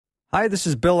Hi, this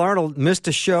is Bill Arnold. Missed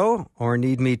a show or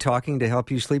need me talking to help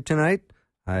you sleep tonight?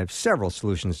 I have several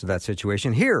solutions to that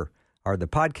situation. Here are the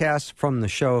podcasts from the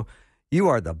show. You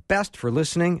are the best for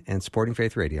listening and supporting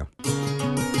Faith Radio.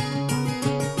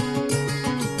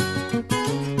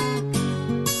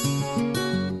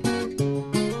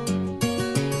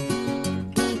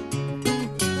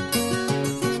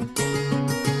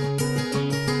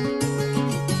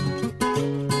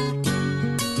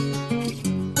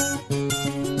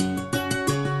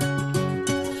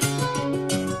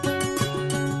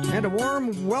 And a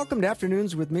warm welcome to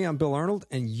Afternoons with me. I'm Bill Arnold,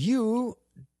 and you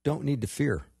don't need to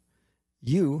fear.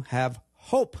 You have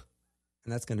hope.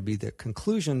 And that's going to be the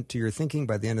conclusion to your thinking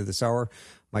by the end of this hour.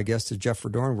 My guest is Jeff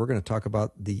Verdoorn. We're going to talk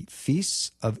about the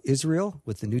feasts of Israel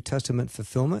with the New Testament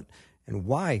fulfillment and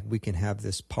why we can have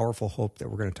this powerful hope that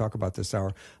we're going to talk about this hour.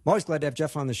 I'm always glad to have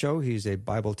Jeff on the show. He's a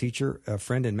Bible teacher, a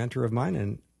friend and mentor of mine,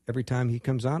 and every time he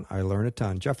comes on, I learn a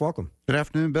ton. Jeff, welcome. Good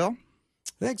afternoon, Bill.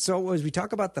 Thanks. So as we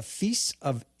talk about the feasts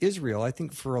of Israel, I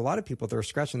think for a lot of people, they're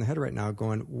scratching their head right now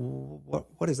going,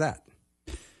 what is that?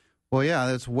 Well, yeah,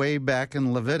 that's way back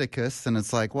in Leviticus, and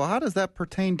it's like, well, how does that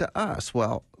pertain to us?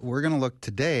 Well, we're going to look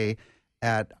today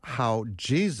at how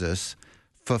Jesus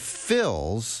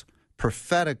fulfills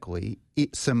prophetically,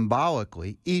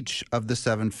 symbolically, each of the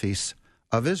 7 feasts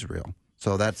of Israel.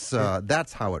 So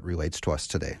that's how it relates to us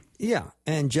today. Yeah.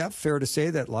 And Jeff, fair to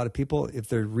say that a lot of people, if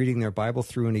they're reading their Bible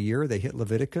through in a year, they hit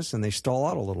Leviticus and they stall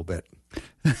out a little bit.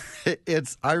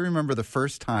 I remember the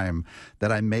first time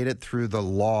that I made it through the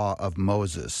law of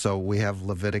Moses. So we have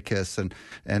Leviticus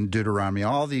and Deuteronomy,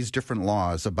 all these different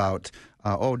laws about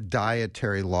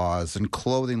dietary laws and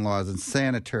clothing laws and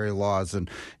sanitary laws and,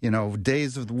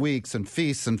 days of the weeks and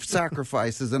feasts and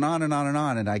sacrifices and on and on and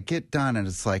on. And I get done and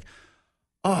it's like,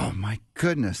 oh my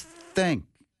goodness, thank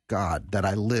God that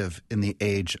I live in the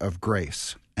age of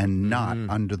grace and not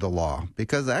under the law.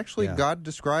 Because actually God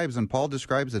describes, and Paul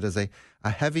describes it as a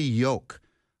heavy yoke.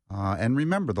 And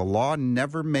remember, the law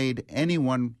never made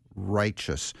anyone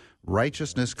righteous.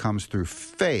 Righteousness comes through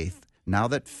faith. Now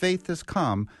that faith has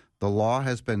come, the law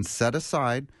has been set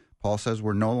aside. Paul says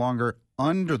we're no longer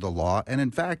under the law. And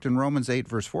in fact, in Romans 8,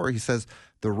 verse 4, he says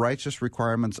the righteous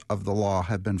requirements of the law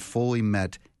have been fully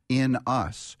met in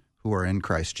us who are in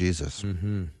Christ Jesus.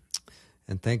 Mm-hmm.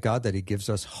 And thank God that he gives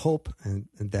us hope and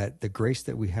that the grace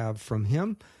that we have from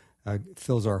him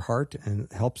fills our heart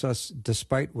and helps us,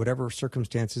 despite whatever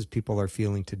circumstances people are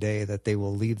feeling today, that they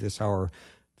will leave this hour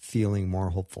feeling more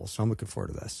hopeful. So I'm looking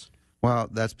forward to this. Well,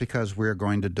 that's because we're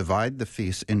going to divide the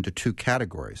feasts into 2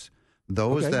 categories.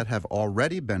 Those that have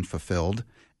already been fulfilled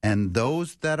and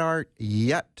those that are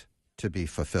yet to be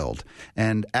fulfilled.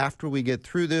 And after we get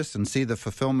through this and see the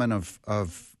fulfillment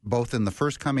of both in the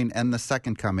first coming and the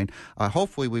second coming,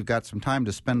 hopefully we've got some time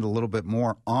to spend a little bit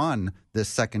more on this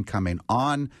second coming,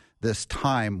 on this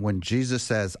time when Jesus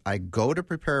says, I go to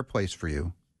prepare a place for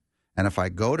you, and if I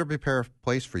go to prepare a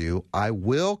place for you, I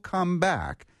will come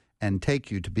back and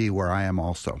take you to be where I am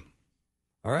also.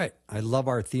 All right. I love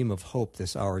our theme of hope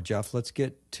this hour, Jeff. Let's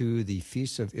get to the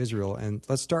feasts of Israel, and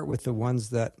let's start with the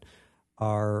ones that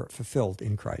are fulfilled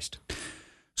in Christ.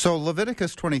 So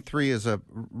Leviticus 23 is a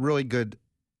really good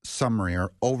summary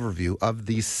or overview of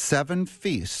these 7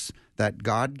 feasts that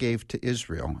God gave to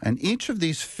Israel. And each of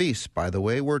these feasts, by the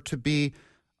way, were to be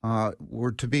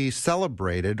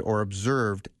celebrated or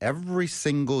observed every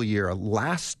single year, a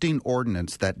lasting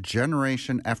ordinance that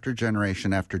generation after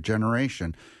generation after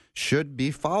generation should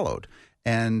be followed.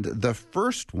 And the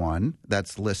first one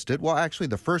that's listed, well, actually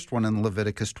the first one in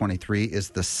Leviticus 23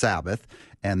 is the Sabbath.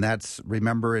 And that's,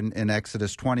 remember in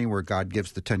Exodus 20 where God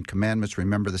gives the 10 Commandments,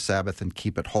 remember the Sabbath and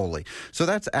keep it holy. So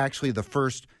that's actually the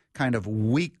first kind of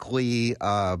weekly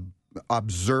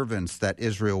observance that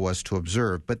Israel was to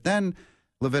observe. But then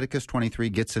Leviticus 23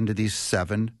 gets into these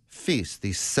 7 feasts,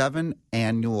 these 7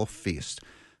 annual feasts.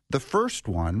 The first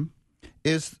one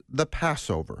is the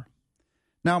Passover.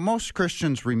 Now, most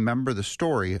Christians remember the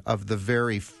story of the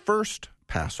very first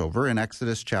Passover. In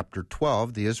Exodus chapter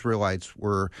 12, the Israelites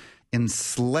were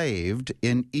enslaved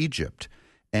in Egypt,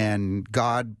 and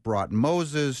God brought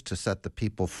Moses to set the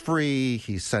people free.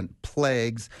 He sent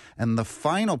plagues, and the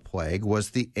final plague was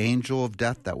the angel of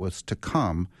death that was to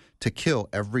come to kill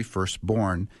every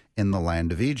firstborn in the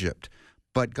land of Egypt.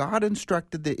 But God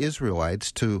instructed the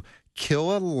Israelites to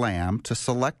kill a lamb, to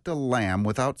select a lamb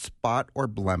without spot or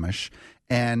blemish,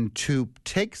 and to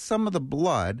take some of the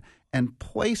blood and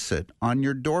place it on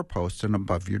your doorpost and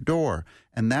above your door.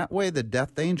 And that way the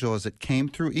death angel, as it came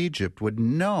through Egypt, would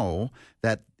know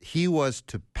that he was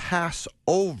to pass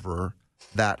over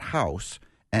that house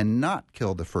and not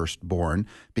kill the firstborn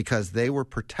because they were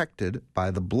protected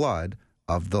by the blood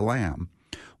of the Lamb.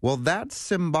 Well, that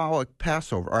symbolic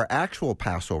Passover, our actual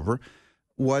Passover,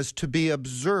 was to be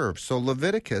observed. So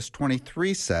Leviticus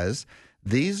 23 says,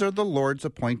 these are the Lord's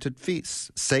appointed feasts,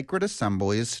 sacred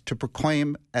assemblies to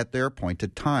proclaim at their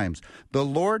appointed times. The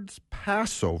Lord's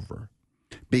Passover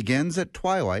begins at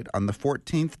twilight on the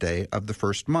 14th day of the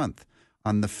first month.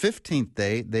 On the 15th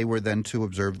day, they were then to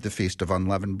observe the Feast of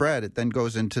Unleavened Bread. It then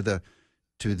goes into the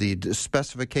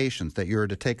specifications that you're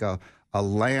to take a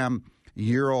lamb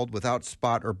year-old without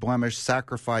spot or blemish,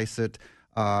 sacrifice it,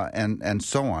 and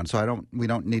so on. So we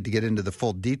don't need to get into the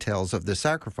full details of the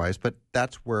sacrifice, but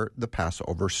that's where the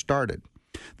Passover started.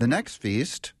 The next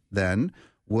feast, then,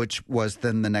 which was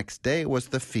then the next day, was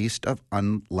the Feast of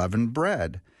Unleavened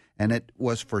Bread. And it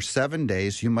was for 7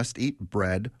 days you must eat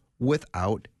bread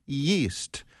without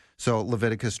yeast. So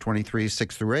Leviticus 23,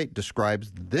 6 through 8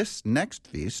 describes this next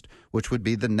feast, which would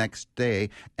be the next day.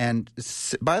 And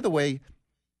by the way,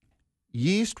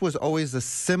 yeast was always a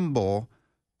symbol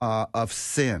of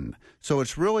sin. So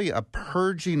it's really a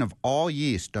purging of all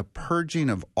yeast, a purging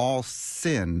of all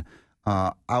sin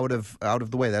out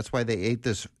of the way. That's why they ate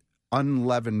this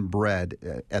unleavened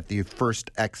bread at the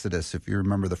first Exodus, if you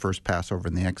remember the first Passover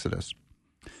in the Exodus.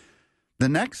 The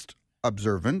next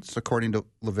observance, according to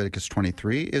Leviticus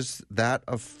 23, is that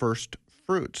of first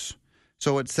fruits.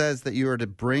 So it says that you are to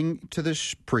bring to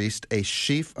the priest a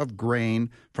sheaf of grain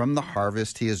from the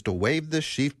harvest. He is to wave this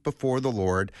sheaf before the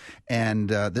Lord, and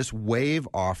this wave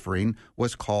offering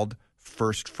was called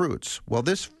first fruits. Well,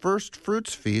 this first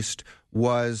fruits feast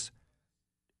was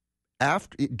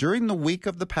during the week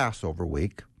of the Passover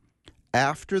week,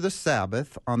 after the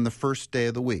Sabbath on the first day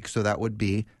of the week. So that would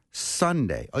be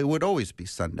Sunday. It would always be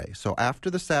Sunday. So after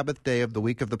the Sabbath day of the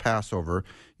week of the Passover,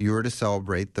 you were to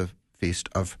celebrate the Feast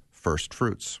of First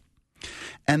Fruits.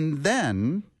 And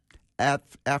then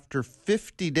after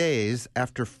 50 days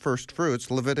after first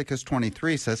fruits, Leviticus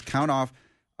 23 says, count off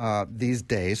these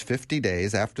days, 50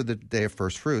 days after the day of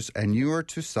first fruits, and you are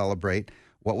to celebrate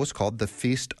what was called the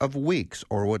Feast of Weeks,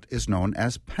 or what is known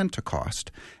as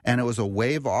Pentecost. And it was a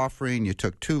wave offering. You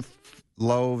took 2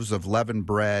 loaves of leavened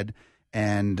bread,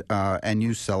 and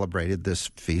you celebrated this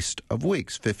Feast of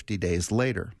Weeks 50 days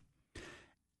later.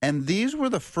 And these were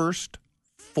the first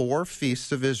 4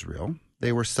 feasts of Israel.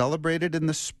 They were celebrated in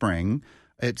the spring.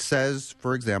 It says,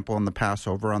 for example, on the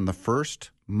Passover, on the first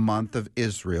month of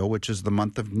Israel, which is the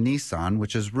month of Nisan,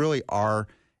 which is really our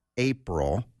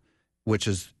April, which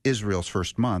is Israel's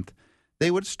first month,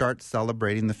 they would start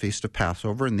celebrating the Feast of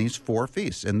Passover in these 4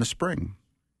 feasts in the spring.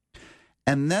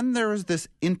 And then there was this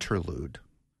interlude,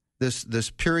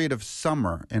 this period of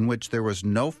summer in which there was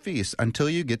no feast until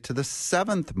you get to the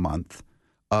 7th month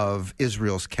of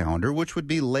Israel's calendar, which would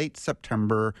be late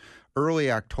September, early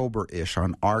October-ish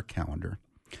on our calendar.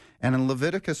 And in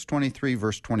Leviticus 23,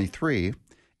 verse 23,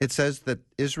 it says that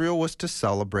Israel was to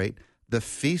celebrate the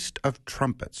Feast of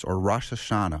Trumpets, or Rosh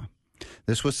Hashanah.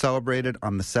 This was celebrated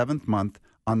on the 7th month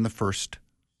on the first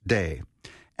day.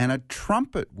 And a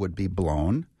trumpet would be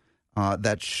blown,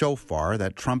 that shofar,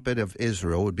 that trumpet of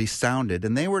Israel, would be sounded,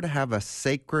 and they were to have a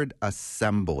sacred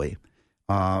assembly.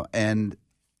 And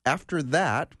after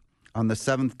that, on the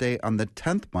 7th day, on the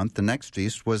 10th month, the next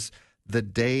feast was the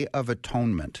Day of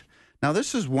Atonement. Now,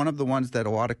 this is one of the ones that a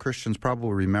lot of Christians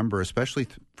probably remember, especially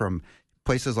from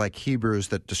places like Hebrews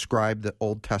that describe the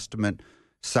Old Testament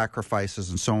sacrifices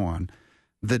and so on.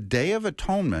 The Day of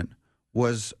Atonement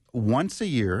was once a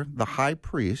year, the high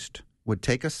priest would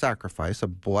take a sacrifice, a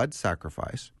blood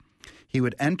sacrifice. He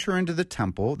would enter into the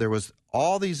temple. There was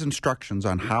all these instructions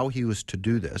on how he was to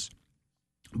do this.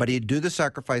 But he'd do the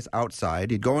sacrifice outside.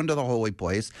 He'd go into the holy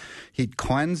place. He'd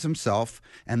cleanse himself.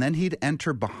 And then he'd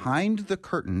enter behind the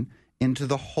curtain into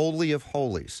the Holy of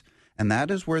Holies. And that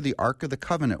is where the Ark of the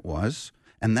Covenant was.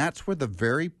 And that's where the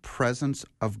very presence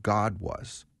of God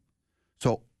was.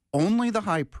 So only the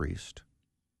high priest,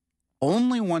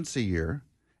 only once a year,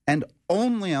 and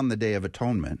only on the Day of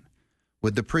Atonement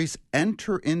would the priest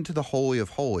enter into the Holy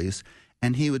of Holies,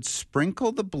 and he would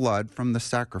sprinkle the blood from the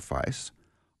sacrifice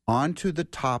onto the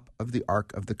top of the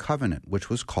Ark of the Covenant, which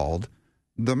was called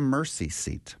the mercy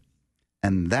seat.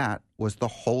 And that was the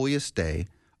holiest day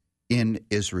in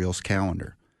Israel's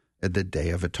calendar, the Day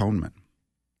of Atonement.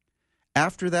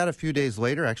 After that, a few days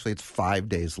later, actually it's 5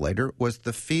 days later, was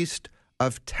the Feast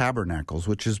of Tabernacles,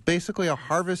 which is basically a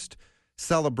harvest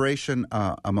celebration,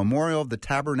 a memorial of the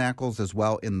tabernacles as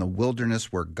well in the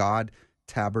wilderness where God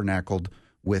tabernacled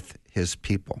with his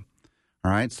people.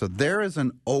 All right, so there is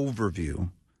an overview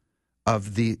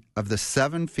of the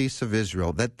 7 feasts of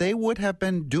Israel that they would have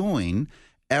been doing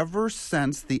ever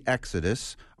since the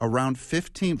Exodus around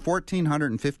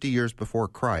 1450 years before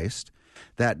Christ,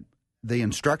 that the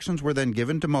instructions were then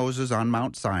given to Moses on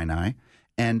Mount Sinai,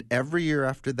 and every year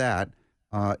after that,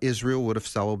 Israel would have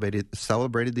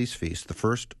celebrated these feasts, the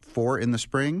first 4 in the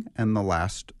spring and the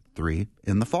last 3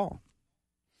 in the fall.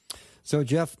 So,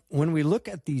 Jeff, when we look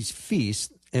at these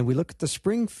feasts, and we look at the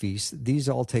spring feasts, these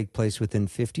all take place within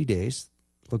 50 days.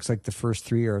 Looks like the first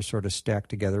 3 are sort of stacked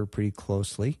together pretty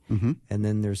closely. Mm-hmm. And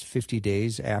then there's 50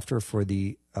 days after for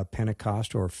the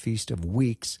Pentecost or Feast of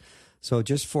Weeks. So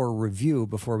just for a review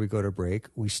before we go to break,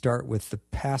 we start with the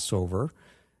Passover.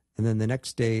 And then the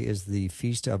next day is the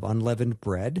Feast of Unleavened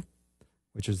Bread,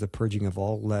 which is the purging of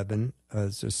all leaven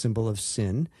as a symbol of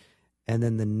sin. And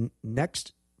then the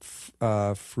next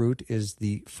fruit is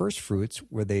the first fruits,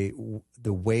 where the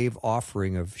wave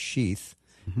offering of sheath.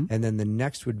 Mm-hmm. And then the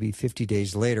next would be 50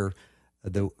 days later,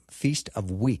 the Feast of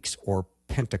Weeks or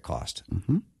Pentecost.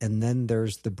 Mm-hmm. And then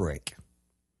there's the break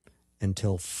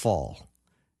until fall.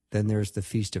 Then there's the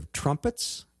Feast of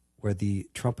Trumpets, where the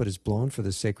trumpet is blown for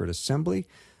the sacred assembly.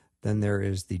 Then there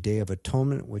is the Day of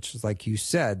Atonement, which is, like you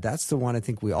said, that's the one I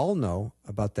think we all know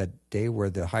about, that day where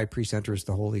the high priest enters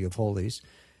the Holy of Holies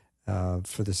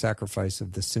for the sacrifice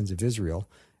of the sins of Israel.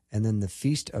 And then the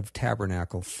Feast of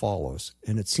Tabernacle follows.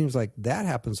 And it seems like that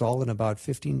happens all in about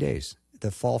 15 days,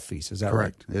 the fall feast. Is that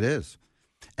Correct. right? It is.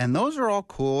 And those are all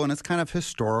cool, and it's kind of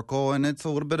historical, and it's a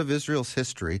little bit of Israel's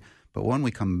history. But when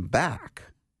we come back,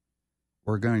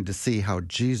 we're going to see how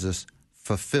Jesus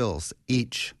fulfills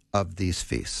each of these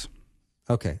feasts.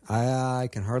 Okay, I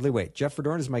can hardly wait. Jeff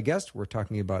Verdoorn is my guest. We're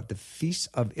talking about the Feasts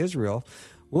of Israel.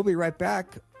 We'll be right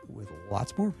back with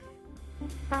lots more.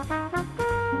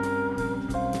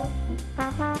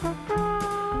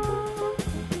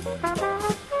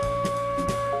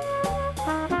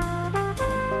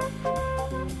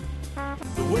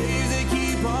 The ways they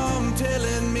keep on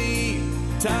telling me,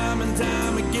 time and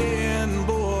time again,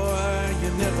 boy, you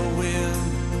never win.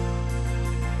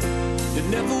 You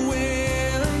never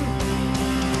win.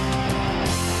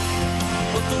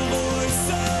 But the voice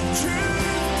of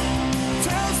truth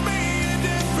tells me a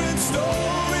different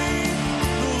story.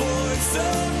 The voice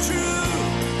of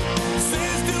truth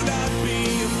says do not be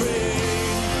afraid.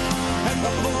 And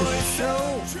the voice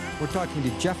of truth. We're talking to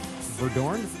Jeff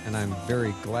Verdoorn, and I'm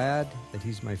very glad that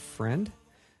he's my friend.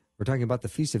 We're talking about the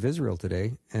Feast of Israel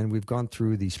today, and we've gone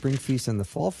through the spring feast and the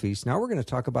fall feast. Now we're going to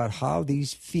talk about how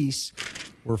these feasts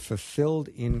were fulfilled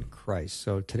in Christ.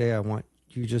 So today I want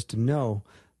you just to know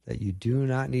that you do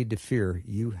not need to fear.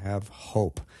 You have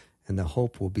hope, and the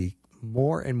hope will be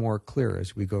more and more clear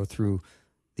as we go through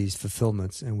these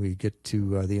fulfillments and we get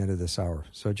to the end of this hour.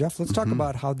 So, Jeff, let's talk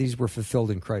about how these were fulfilled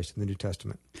in Christ in the New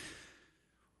Testament.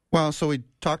 Well, so we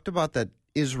talked about that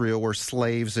Israel were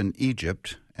slaves in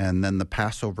Egypt, and then the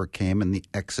Passover came and the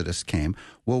Exodus came.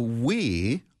 Well,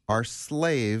 we are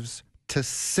slaves to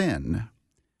sin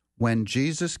when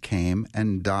Jesus came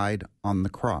and died on the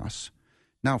cross.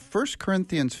 Now, 1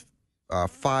 Corinthians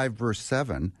 5, verse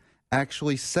 7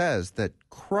 actually says that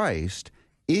Christ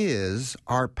is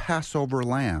our Passover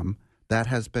lamb that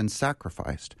has been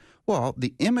sacrificed. Well,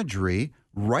 the imagery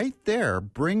right there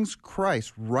brings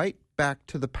Christ right back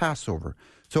to the Passover.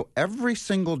 So every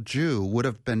single Jew would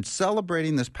have been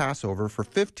celebrating this Passover for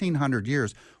 1,500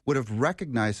 years, would have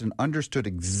recognized and understood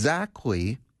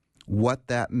exactly what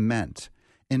that meant.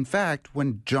 In fact,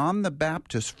 when John the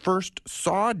Baptist first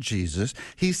saw Jesus,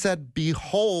 he said,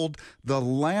 "Behold, the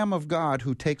Lamb of God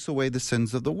who takes away the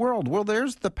sins of the world." Well,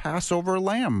 there's the Passover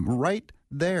lamb right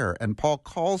there. And Paul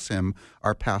calls him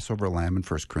our Passover lamb in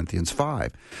 1 Corinthians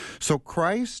 5. So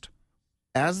Christ,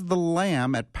 as the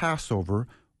lamb at Passover,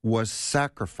 was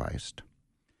sacrificed.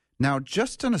 Now,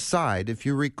 just an aside, if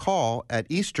you recall at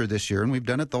Easter this year, and we've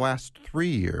done it the last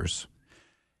 3 years,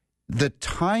 the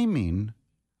timing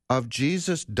of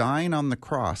Jesus dying on the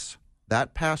cross,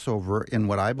 that Passover in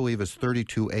what I believe is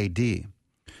 32 AD,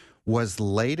 was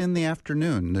late in the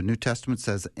afternoon. The New Testament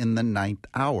says in the 9th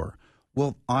hour.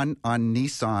 Well, on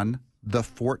Nisan the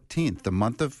 14th, the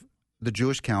month of the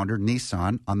Jewish calendar,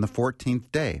 Nisan, on the 14th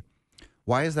day.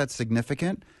 Why is that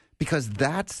significant? Because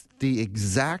that's the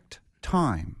exact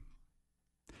time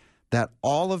that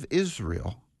all of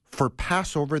Israel, for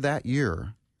Passover that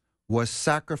year, was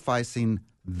sacrificing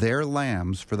their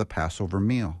lambs for the Passover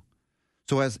meal.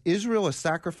 So as Israel is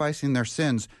sacrificing their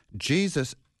sins,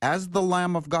 Jesus, as the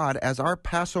Lamb of God, as our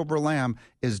Passover lamb,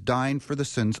 is dying for the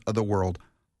sins of the world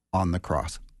on the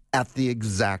cross at the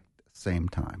exact same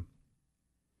time.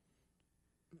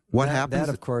 What happens? That,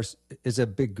 of course, is a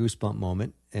big goosebump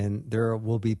moment, and there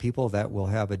will be people that will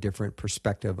have a different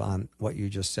perspective on what you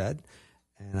just said,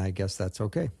 and I guess that's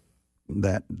okay.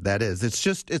 That is.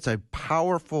 It's a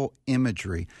powerful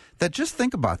imagery that, just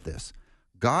think about this.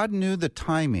 God knew the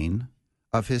timing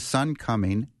of his son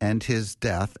coming and his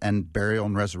death and burial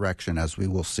and resurrection, as we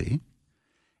will see.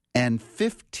 And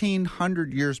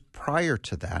 1,500 years prior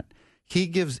to that, he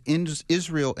gives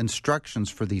Israel instructions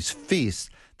for these feasts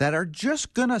that are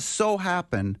just going to so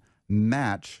happen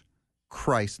match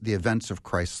Christ, the events of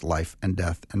Christ's life and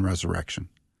death and resurrection.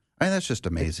 I mean, that's just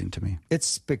amazing to me. It's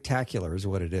spectacular is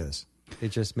what it is. It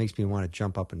just makes me want to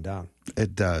jump up and down.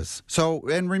 It does. So,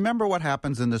 and remember what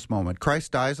happens in this moment.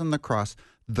 Christ dies on the cross.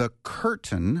 The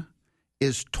curtain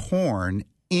is torn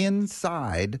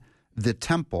inside the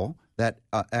temple that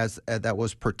that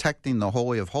was protecting the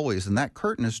Holy of Holies, and that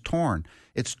curtain is torn.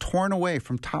 It's torn away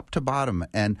from top to bottom,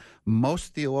 and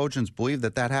most theologians believe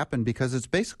that happened because it's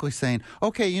basically saying,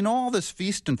 okay, you know all this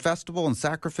feast and festival and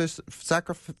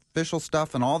sacrificial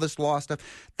stuff and all this law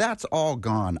stuff, that's all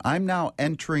gone. I'm now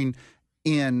entering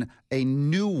in a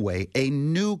new way, a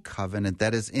new covenant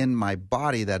that is in my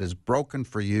body that is broken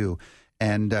for you,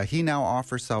 and he now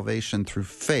offers salvation through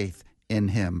faith in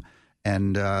him.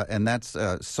 And that's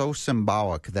so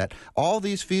symbolic that all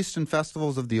these feasts and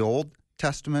festivals of the Old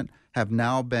Testament have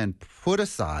now been put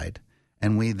aside,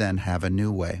 and we then have a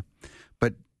new way.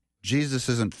 But Jesus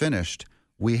isn't finished.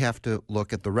 We have to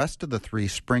look at the rest of the 3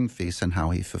 spring feasts and how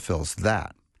he fulfills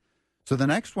that. So the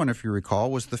next one, if you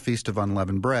recall, was the Feast of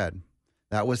Unleavened Bread.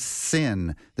 That was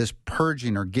sin, this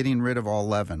purging or getting rid of all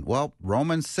leaven. Well,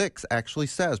 Romans 6 actually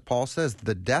says, Paul says,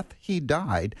 the death he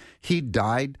died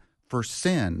for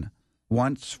sin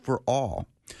once for all.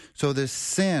 So this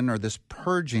sin or this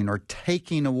purging or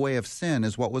taking away of sin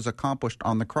is what was accomplished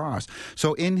on the cross.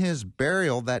 So in his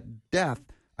burial, that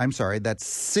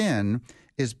sin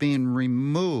is being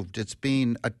removed. It's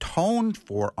being atoned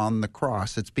for on the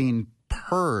cross. It's being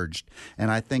purged.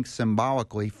 And I think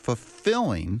symbolically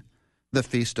fulfilling the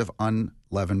Feast of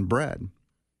Unleavened Bread.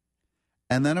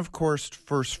 And then, of course,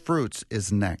 first fruits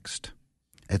is next.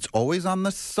 It's always on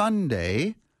the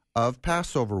Sunday of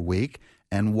Passover week.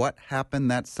 And what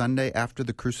happened that Sunday after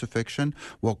the crucifixion?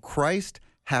 Well, Christ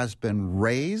has been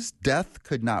raised. Death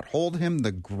could not hold him.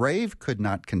 The grave could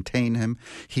not contain him.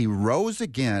 He rose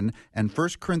again. And 1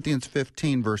 Corinthians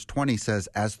 15, verse 20 says,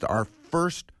 as our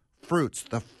first fruits,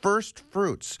 the first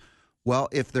fruits. Well,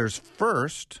 if there's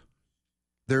first,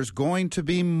 there's going to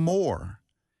be more.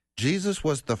 Jesus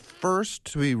was the first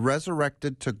to be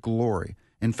resurrected to glory.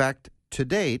 In fact, to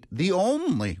date, the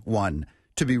only one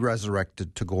to be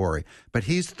resurrected to glory. But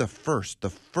he's the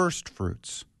first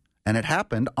fruits. And it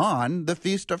happened on the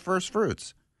Feast of First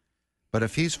Fruits. But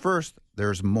if he's first,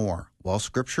 there's more. Well,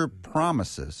 Scripture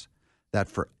promises that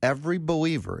for every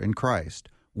believer in Christ,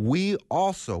 we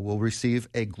also will receive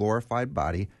a glorified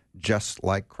body just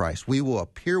like Christ. We will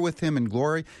appear with him in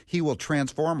glory. He will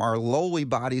transform our lowly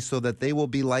bodies so that they will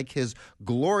be like his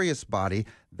glorious body.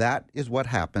 That is what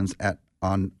happens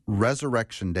on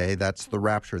Resurrection Day. That's the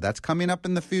rapture. That's coming up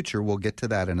in the future. We'll get to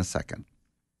that in a second.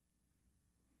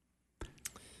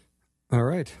 All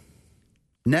right.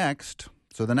 Next,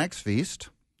 so the next feast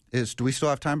is, do we still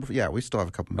have time? Yeah, we still have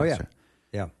a couple minutes. Oh,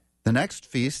 yeah. The next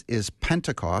feast is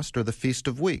Pentecost, or the Feast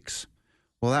of Weeks.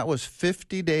 Well, that was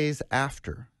 50 days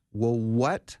after. Well,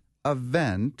 what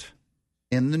event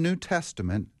in the New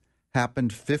Testament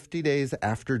happened 50 days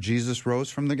after Jesus rose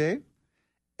from the grave?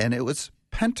 And it was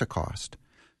Pentecost.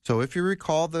 So if you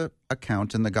recall the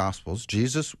account in the Gospels,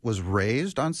 Jesus was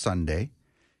raised on Sunday.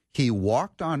 He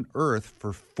walked on earth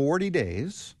for 40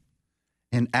 days.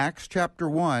 In Acts chapter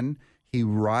 1, he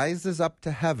rises up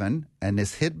to heaven and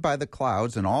is hid by the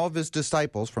clouds, and all of his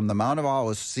disciples from the Mount of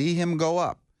Olives see him go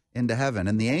up into heaven.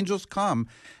 And the angels come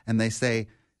and they say,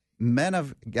 men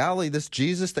of Galilee, this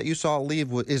Jesus that you saw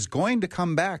leave is going to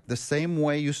come back the same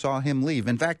way you saw him leave.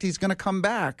 In fact, he's going to come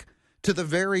back to the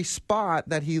very spot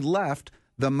that he left,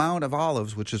 the Mount of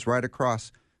Olives, which is right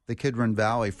across the Kidron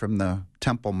Valley from the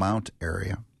Temple Mount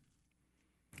area.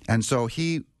 And so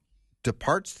he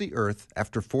departs the earth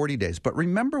after 40 days. But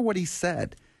remember what he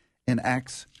said in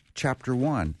Acts chapter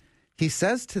 1. He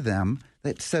says to them,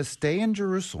 it says, stay in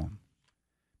Jerusalem,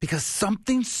 because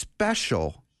something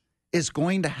special is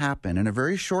going to happen in a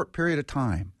very short period of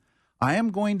time. I am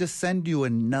going to send you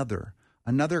another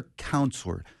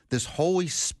counselor, this Holy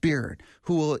Spirit,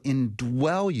 who will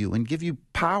indwell you and give you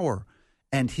power,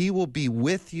 and he will be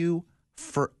with you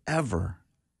forever.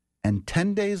 And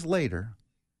 10 days later,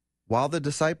 while the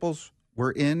disciples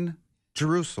were in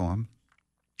Jerusalem,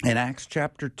 in Acts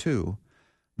chapter 2,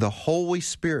 the Holy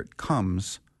Spirit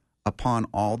comes upon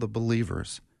all the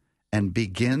believers and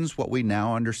begins what we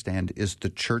now understand is the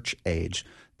church age,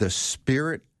 the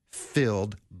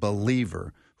Spirit-filled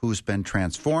believer who's been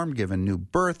transformed, given new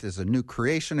birth, is a new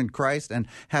creation in Christ, and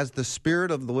has the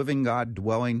Spirit of the living God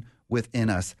dwelling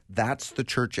within us. That's the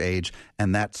church age,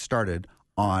 and that started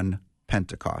on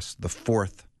Pentecost, the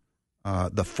fourth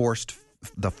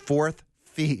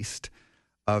feast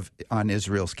on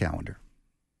Israel's calendar.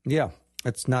 Yeah,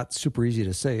 it's not super easy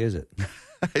to say, is it?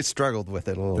 I struggled with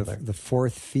it a little bit. The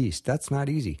fourth feast. That's not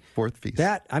easy. Fourth feast.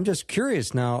 That I'm just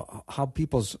curious now how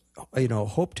people's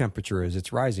hope temperature is.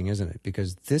 It's rising, isn't it?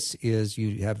 Because this is,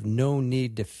 you have no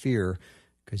need to fear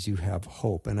because you have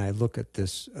hope. And I look at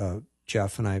this,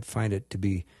 Jeff, and I find it to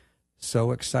be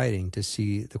so exciting to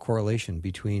see the correlation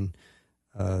between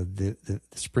the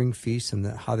spring feasts and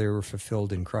how they were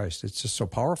fulfilled in Christ. It's just so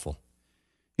powerful.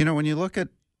 When you look at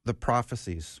the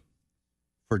prophecies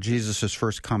for Jesus'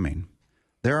 first coming,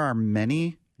 there are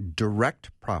many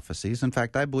direct prophecies. In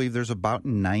fact, I believe there's about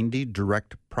 90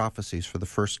 direct prophecies for the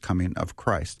first coming of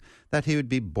Christ. That he would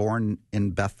be born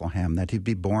in Bethlehem, that he'd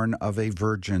be born of a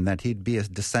virgin, that he'd be a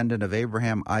descendant of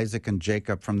Abraham, Isaac, and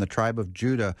Jacob, from the tribe of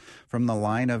Judah, from the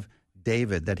line of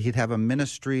David, that he'd have a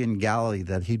ministry in Galilee,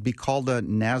 that he'd be called a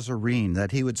Nazarene,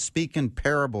 that he would speak in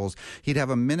parables, he'd have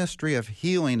a ministry of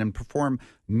healing and perform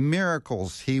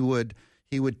miracles, he would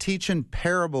teach in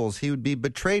parables, he would be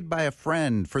betrayed by a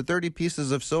friend for 30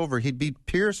 pieces of silver, he'd be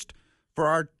pierced for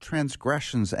our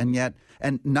transgressions, and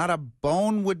not a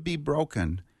bone would be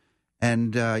broken,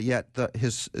 and yet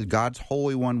God's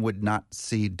Holy One would not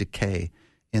see decay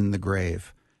in the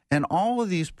grave. And all of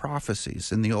these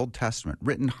prophecies in the Old Testament,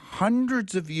 written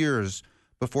hundreds of years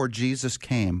before Jesus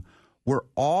came, were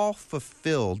all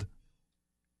fulfilled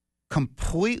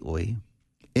completely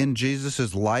in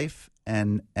Jesus' life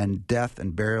and death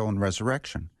and burial and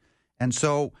resurrection. And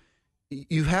so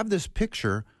you have this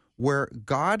picture where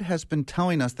God has been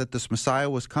telling us that this Messiah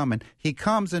was coming. He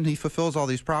comes and he fulfills all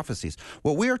these prophecies.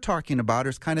 What we are talking about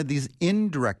is kind of these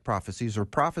indirect prophecies or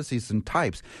prophecies and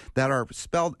types that are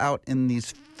spelled out in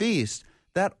these feasts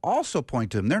that also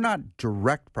point to him. They're not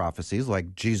direct prophecies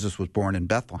like Jesus was born in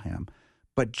Bethlehem,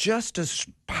 but just as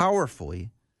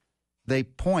powerfully, they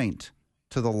point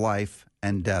to the life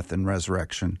and death and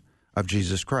resurrection of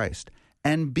Jesus Christ.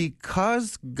 And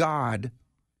because God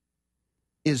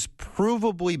is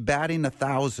provably batting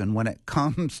 1,000 when it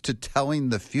comes to telling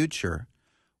the future,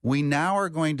 we now are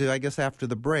going to, I guess after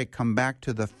the break, come back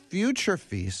to the future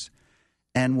feasts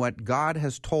and what God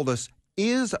has told us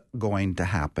is going to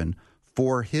happen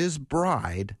for his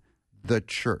bride, the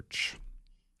church.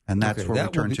 And that's where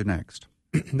we turn to next.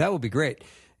 That will be great.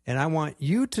 And I want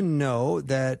you to know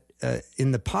that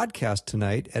in the podcast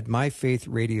tonight at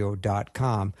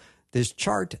myfaithradio.com, this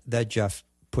chart that Jeff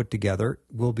put together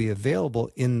will be available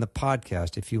in the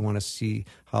podcast if you want to see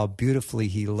how beautifully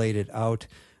he laid it out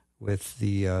with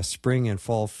the spring and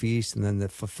fall feast and then the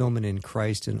fulfillment in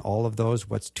Christ and all of those,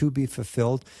 what's to be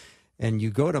fulfilled. And you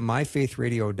go to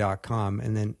myfaithradio.com,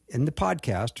 and then in the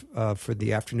podcast for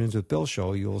the Afternoons with Bill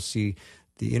show, you'll see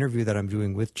the interview that I'm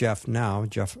doing with Jeff now,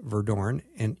 Jeff Verdoorn,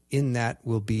 and in that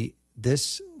will be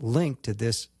this link to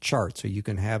this chart so you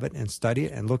can have it and study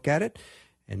it and look at it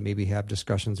and maybe have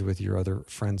discussions with your other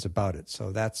friends about it.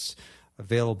 So that's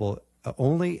available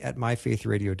only at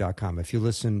myfaithradio.com. If you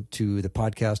listen to the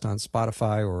podcast on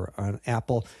Spotify or on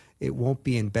Apple, it won't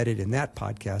be embedded in that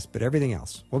podcast, but everything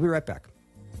else. We'll be right back.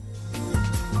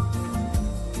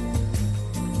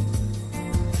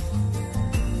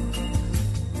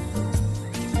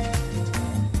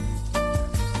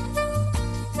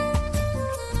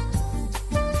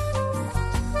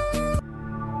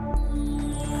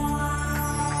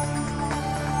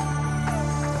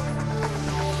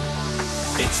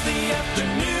 It's the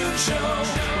afternoon show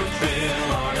with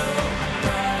Bill Arnold.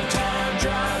 Prime time,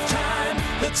 drive time.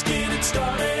 Let's get it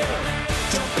started.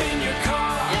 Jump in your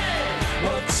car. Yeah.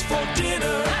 What's for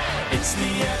dinner? Hey. It's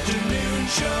the afternoon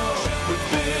show with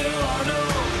Bill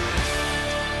Arnold.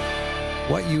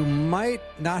 What you might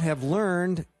not have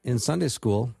learned in Sunday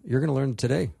school, you're going to learn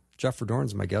today. Jeff Verdoorn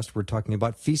is my guest. We're talking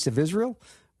about Feast of Israel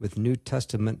with New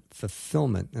Testament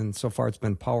fulfillment. And so far, it's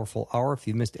been a powerful hour. If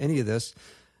you missed any of this,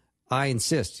 I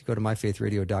insist, go to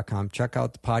myfaithradio.com, check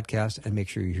out the podcast, and make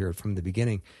sure you hear it from the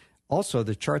beginning. Also,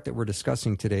 the chart that we're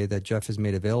discussing today that Jeff has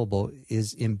made available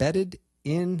is embedded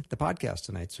in the podcast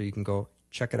tonight, so you can go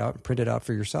check it out and print it out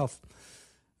for yourself.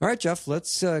 All right, Jeff,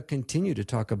 let's continue to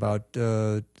talk about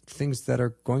things that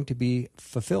are going to be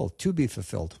fulfilled, to be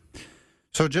fulfilled.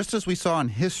 So just as we saw in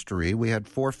history, we had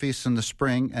 4 feasts in the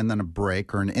spring and then a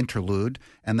break or an interlude,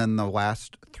 and then the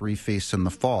last 3 feasts in the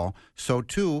fall. So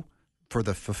too, for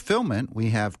the fulfillment, we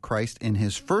have Christ in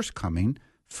his first coming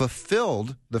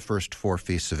fulfilled the first 4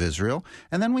 feasts of Israel.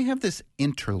 And then we have this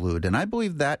interlude. And I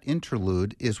believe that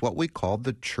interlude is what we call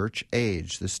the church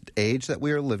age, this age that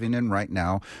we are living in right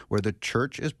now, where the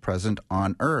church is present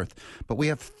on earth. But we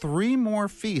have 3 more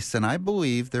feasts, and I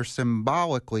believe they're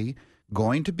symbolically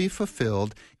going to be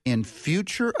fulfilled in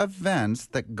future events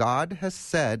that God has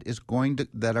said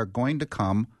that are going to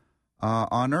come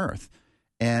on earth.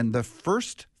 And the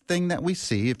first thing that we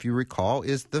see, if you recall,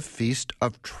 is the Feast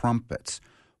of Trumpets.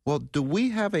 Well, do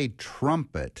we have a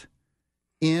trumpet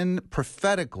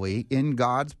prophetically in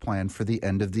God's plan for the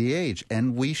end of the age?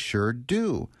 And we sure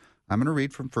do. I'm going to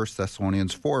read from 1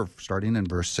 Thessalonians 4, starting in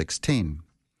verse 16.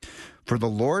 For the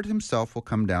Lord himself will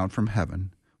come down from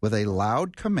heaven with a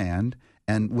loud command,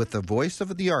 and with the voice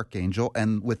of the archangel,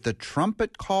 and with the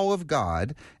trumpet call of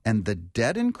God, and the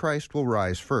dead in Christ will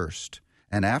rise first.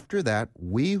 And after that,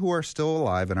 we who are still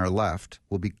alive and are left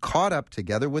will be caught up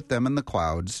together with them in the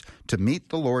clouds to meet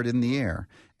the Lord in the air.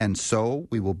 And so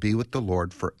we will be with the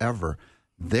Lord forever.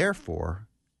 Therefore,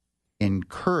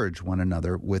 encourage one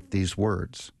another with these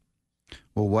words.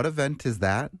 Well, what event is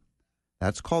that?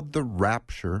 That's called the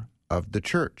rapture of the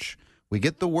church. We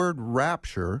get the word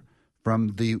rapture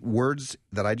from the words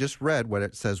that I just read, when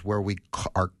it says where we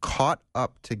are caught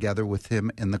up together with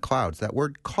him in the clouds. That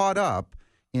word caught up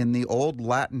in the old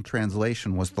Latin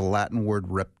translation was the Latin word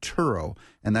rapturo,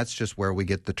 and that's just where we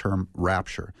get the term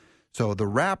rapture. So the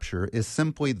rapture is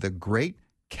simply the great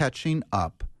catching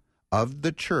up of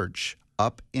the church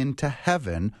up into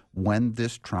heaven when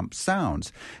this trump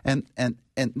sounds. And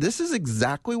this is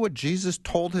exactly what Jesus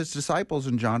told his disciples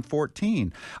in John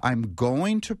 14. I'm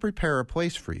going to prepare a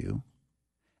place for you,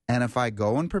 and if I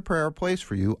go and prepare a place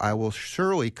for you, I will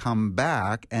surely come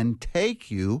back and take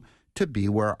you to be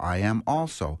where I am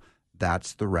also.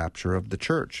 That's the rapture of the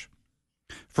church.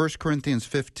 1 Corinthians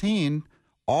 15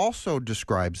 also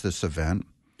describes this event,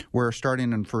 where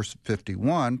starting in verse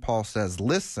 51, Paul says,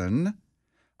 listen,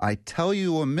 I tell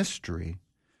you a mystery.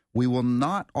 We will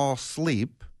not all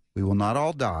sleep, we will not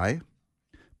all die,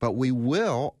 but we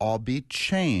will all be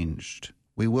changed.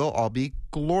 We will all be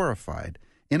glorified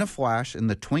in a flash, in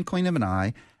the twinkling of an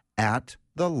eye, at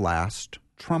the last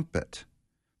trumpet.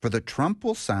 For the trump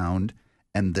will sound,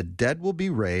 and the dead will be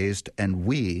raised, and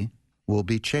we will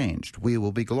be changed. We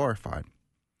will be glorified.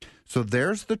 So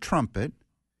there's the trumpet.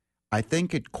 I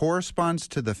think it corresponds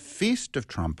to the Feast of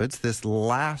Trumpets, this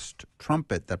last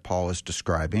trumpet that Paul is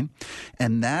describing,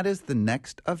 and that is the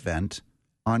next event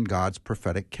on God's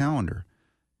prophetic calendar.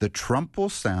 The trump will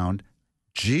sound,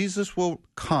 Jesus will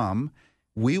come,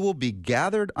 we will be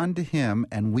gathered unto him,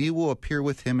 and we will appear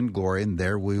with him in glory, and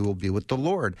there we will be with the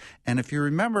Lord. And if you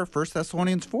remember 1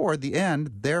 Thessalonians 4, the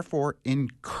end, therefore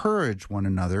encourage one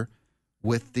another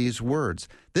with these words.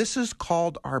 This is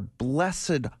called our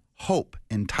blessed hope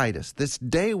in Titus, this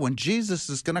day when Jesus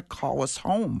is going to call us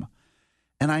home.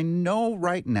 And I know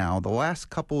right now, the last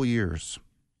couple of years,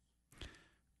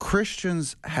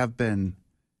 Christians have been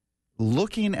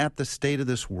looking at the state of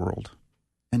this world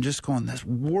and just going, this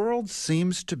world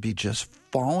seems to be just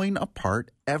falling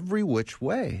apart every which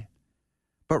way.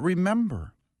 But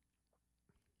remember,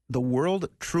 the world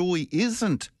truly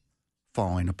isn't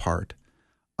falling apart.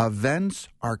 Events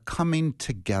are coming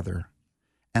together,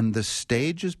 and the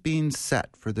stage is being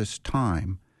set for this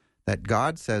time that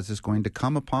God says is going to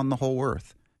come upon the whole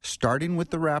earth, starting with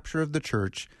the rapture of the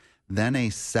church, then a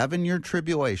 7-year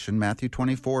tribulation. Matthew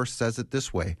 24 says it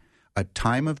this way, a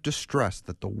time of distress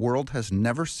that the world has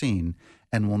never seen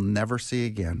and will never see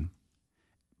again.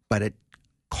 But it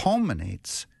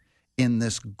culminates in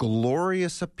this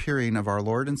glorious appearing of our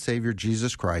Lord and Savior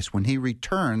Jesus Christ when he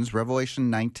returns, Revelation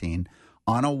 19,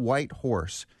 on a white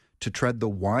horse to tread the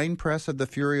winepress of the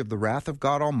fury of the wrath of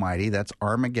God Almighty, that's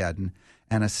Armageddon,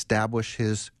 and establish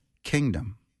his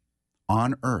kingdom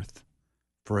on earth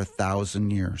for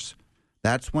 1,000 years.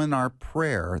 That's when our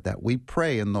prayer that we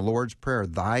pray in the Lord's Prayer,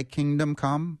 thy kingdom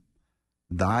come,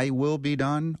 thy will be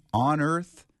done on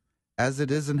earth as it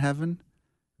is in heaven,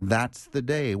 that's the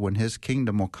day when his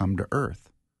kingdom will come to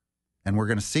earth. And we're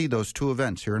going to see those two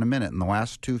events here in a minute in the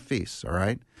last two feasts, all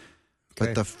right? Okay.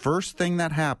 But the first thing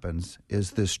that happens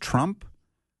is this trump,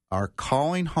 our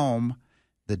calling home,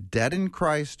 the dead in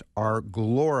Christ are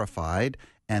glorified,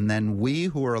 and then we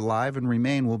who are alive and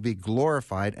remain will be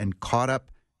glorified and caught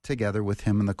up together with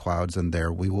him in the clouds, and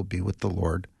there we will be with the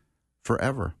Lord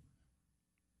forever.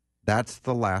 That's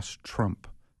the last trump,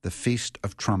 the Feast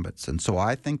of Trumpets. And so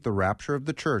I think the rapture of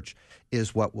the church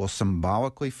is what will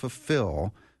symbolically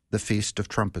fulfill the Feast of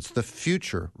Trumpets, the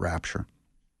future rapture.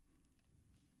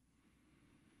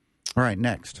 All right,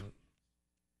 next.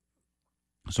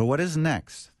 So what is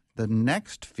next? The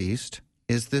next feast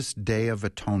is this Day of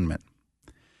Atonement.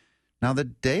 Now, the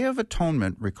Day of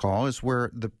Atonement, recall, is where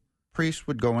the priest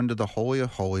would go into the Holy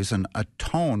of Holies and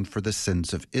atone for the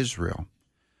sins of Israel.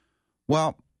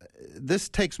 Well, this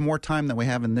takes more time than we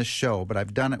have in this show, but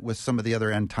I've done it with some of the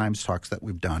other end times talks that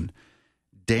we've done.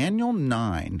 Daniel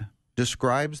 9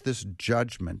 describes this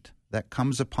judgment that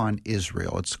comes upon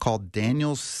Israel. It's called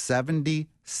Daniel's 70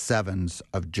 sevens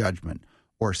of judgment,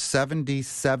 or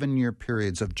 77-year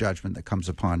periods of judgment that comes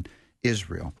upon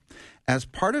Israel. As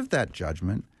part of that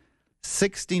judgment,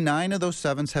 69 of those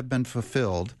sevens have been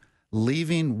fulfilled,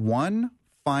 leaving one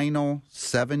final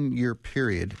 7-year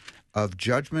period of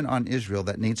judgment on Israel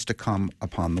that needs to come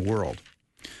upon the world.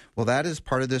 Well, that is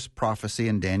part of this prophecy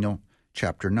in Daniel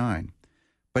chapter 9.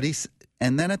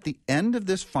 And then at the end of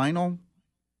this final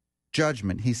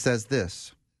judgment, he says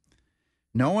this,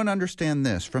 "Know and understand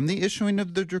this, from the issuing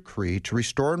of the decree to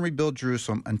restore and rebuild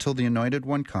Jerusalem until the Anointed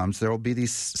One comes, there will be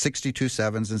these 62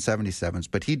 sevens and 77s.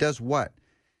 But he does what?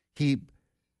 He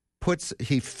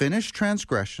finished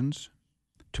transgressions,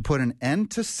 to put an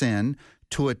end to sin,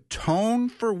 to atone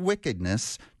for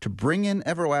wickedness, to bring in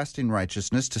everlasting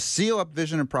righteousness, to seal up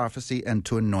vision and prophecy, and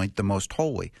to anoint the most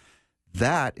holy."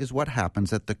 That is what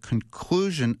happens at the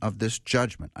conclusion of this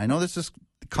judgment. I know this is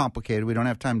complicated. We don't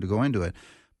have time to go into it.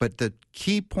 But the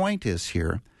key point is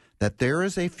here that there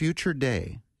is a future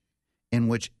day in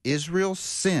which Israel's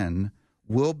sin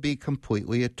will be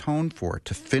completely atoned for,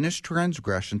 to finish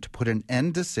transgression, to put an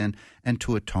end to sin, and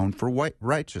to atone for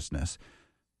righteousness.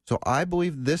 So I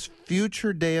believe this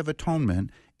future day of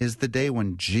atonement is the day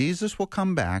when Jesus will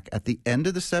come back at the end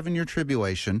of the 7-year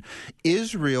tribulation.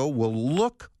 Israel will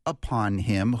look upon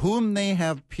him whom they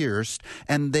have pierced,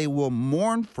 and they will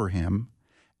mourn for him.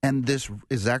 And this,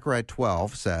 Zechariah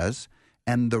 12 says,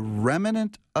 and the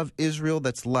remnant of Israel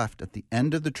that's left at the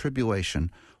end of the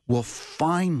tribulation will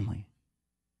finally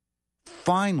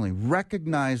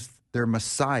recognize their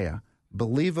Messiah,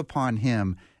 believe upon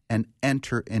him, and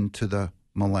enter into the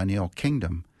millennial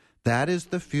kingdom. That is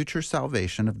the future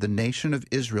salvation of the nation of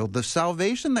Israel, the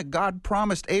salvation that God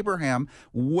promised Abraham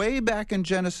way back in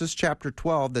Genesis chapter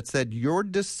 12 that said, your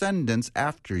descendants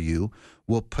after you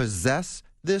will possess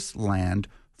this land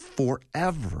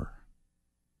forever.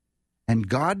 And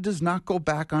God does not go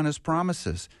back on his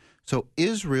promises. So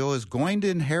Israel is going to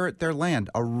inherit their land.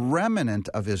 A remnant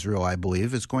of Israel, I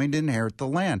believe, is going to inherit the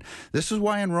land. This is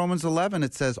why in Romans 11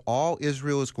 it says all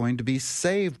Israel is going to be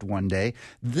saved one day.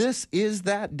 This is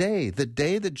that day, the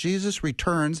day that Jesus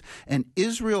returns, and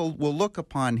Israel will look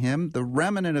upon him, the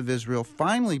remnant of Israel,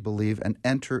 finally believe and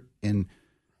enter into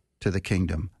the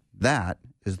kingdom. That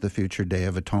is the future day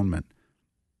of atonement.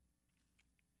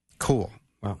 Cool.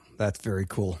 Wow, that's very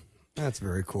cool. That's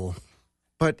very cool.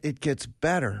 But it gets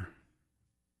better,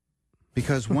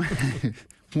 because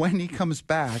when he comes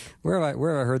back, where have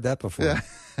I heard that before?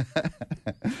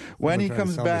 When he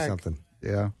comes back,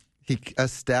 he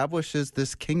establishes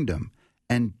this kingdom,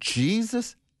 and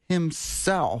Jesus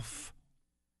himself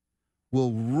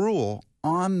will rule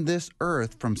on this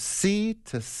earth from sea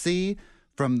to sea.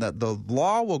 From the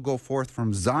law will go forth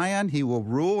from Zion. He will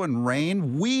rule and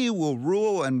reign. We will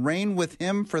rule and reign with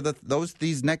him for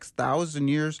these next 1,000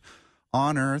 years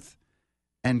on earth,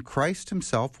 and Christ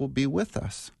himself will be with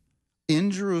us in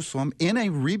Jerusalem, in a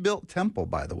rebuilt temple,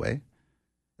 by the way,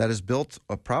 that is built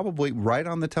probably right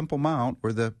on the Temple Mount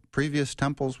where the previous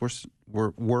temples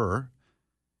were,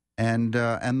 and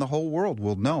the whole world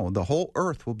will know. The whole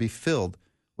earth will be filled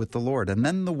with the Lord, and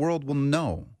then the world will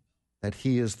know that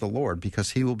he is the Lord,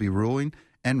 because he will be ruling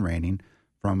and reigning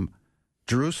from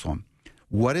Jerusalem.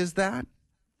 What is that?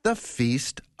 The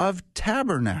Feast of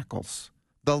Tabernacles.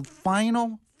 The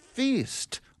final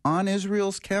feast on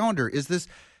Israel's calendar is this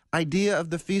idea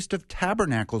of the Feast of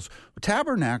Tabernacles.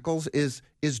 Tabernacles is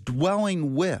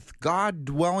dwelling with, God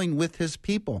dwelling with his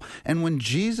people. And when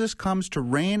Jesus comes to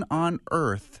reign on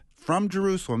earth from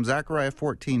Jerusalem, Zechariah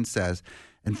 14 says,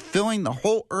 and filling the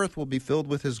whole earth will be filled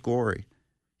with his glory.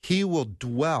 He will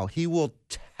dwell, he will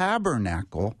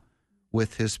tabernacle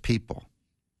with his people.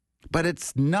 But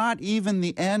it's not even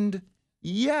the end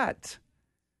yet,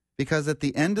 because at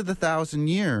the end of the 1,000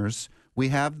 years, we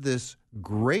have this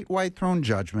great white throne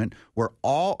judgment where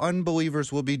all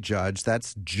unbelievers will be judged.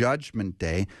 That's Judgment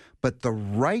Day. But the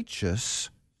righteous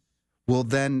will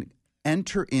then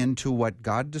enter into what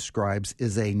God describes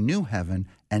as a new heaven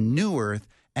and new earth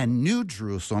and new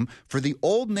Jerusalem, for the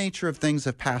old nature of things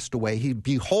have passed away.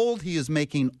 Behold, he is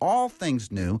making all things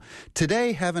new.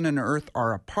 Today, heaven and earth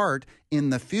are apart. In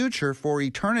the future, for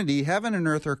eternity, heaven and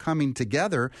earth are coming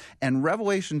together. And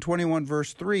Revelation 21,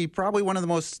 verse 3, probably one of the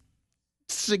most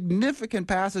significant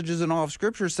passages in all of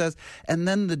Scripture, says, and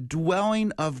then the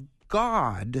dwelling of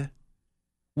God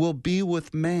will be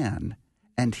with man,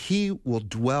 and he will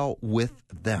dwell with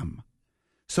them.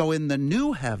 So in the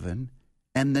new heaven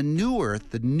and the new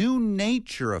earth, the new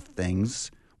nature of things,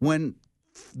 when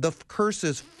the curse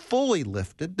is fully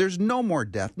lifted, there's no more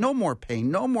death, no more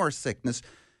pain, no more sickness.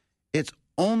 It's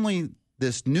only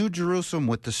this new Jerusalem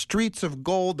with the streets of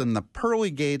gold and the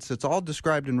pearly gates. It's all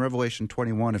described in Revelation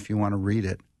 21 if you want to read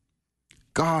it.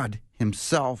 God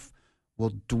himself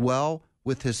will dwell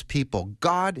with his people.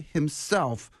 God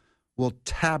himself will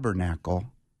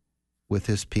tabernacle with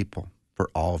his people for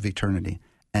all of eternity.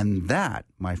 And that,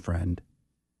 my friend,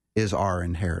 is our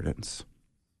inheritance.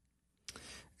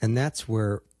 And that's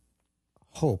where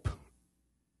hope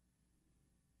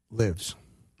lives.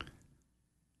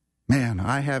 Man,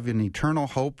 I have an eternal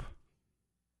hope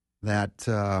that,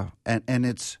 and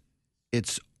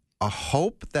it's a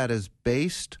hope that is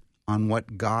based on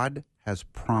what God has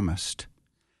promised.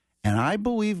 And I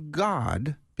believe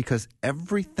God, because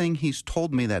everything he's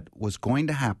told me that was going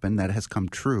to happen, that has come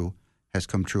true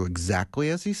exactly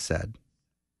as he said.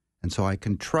 And so I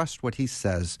can trust what he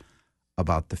says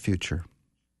about the future.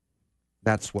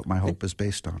 That's what my hope is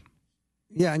based on.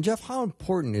 Yeah, and Jeff, how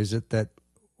important is it that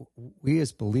we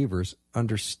as believers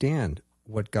understand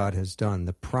what God has done,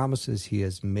 the promises he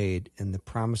has made, and the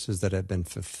promises that have been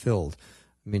fulfilled?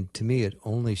 I mean, to me, it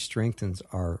only strengthens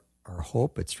our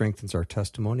hope. It strengthens our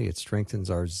testimony. It strengthens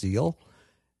our zeal,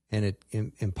 and it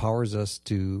empowers us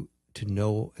to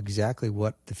know exactly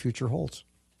what the future holds.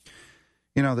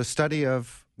 You know, the study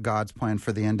of God's plan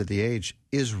for the end of the age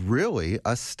is really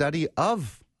a study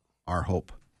of our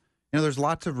hope. You know, there's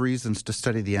lots of reasons to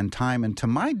study the end time, and to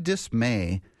my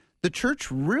dismay, the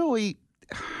church really,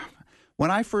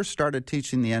 when I first started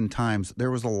teaching the end times,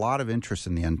 there was a lot of interest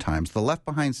in the end times. The Left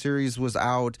Behind series was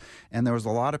out, and there was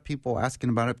a lot of people asking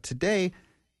about it. Today,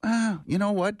 you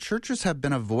know what? Churches have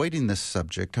been avoiding this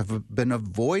subject, have been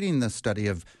avoiding the study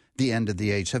of the end of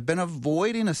the age, have been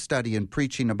avoiding a study and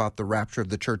preaching about the rapture of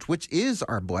the church, which is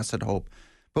our blessed hope.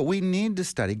 But we need to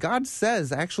study. God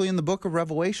says, actually, in the book of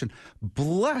Revelation,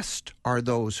 blessed are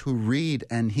those who read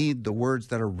and heed the words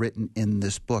that are written in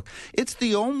this book. It's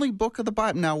the only book of the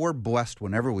Bible. Now, we're blessed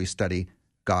whenever we study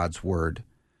God's word.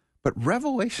 But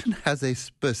Revelation has a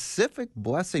specific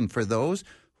blessing for those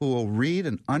who will read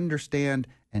and understand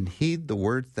and heed the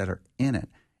words that are in it.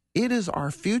 It is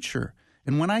our future.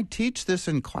 And when I teach this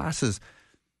in classes,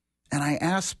 and I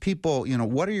ask people, you know,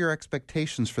 what are your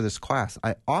expectations for this class?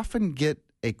 I often get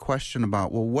a question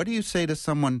about, well, what do you say to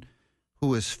someone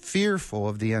who is fearful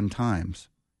of the end times?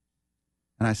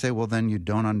 And I say, well, then you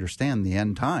don't understand the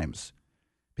end times,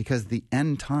 because the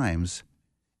end times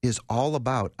is all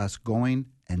about us going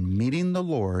and meeting the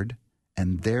Lord,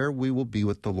 and there we will be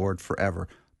with the Lord forever.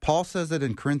 Paul says it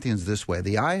in Corinthians this way: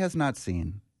 the eye has not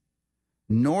seen,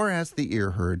 nor has the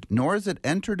ear heard, nor has it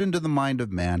entered into the mind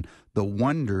of man the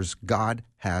wonders God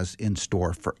has in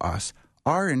store for us.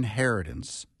 Our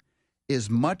inheritance is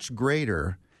much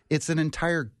greater. It's an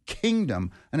entire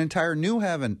kingdom, an entire new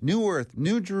heaven, new earth,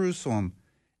 new Jerusalem.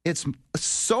 It's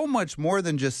so much more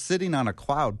than just sitting on a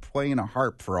cloud playing a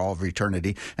harp for all of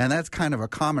eternity, and that's kind of a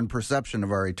common perception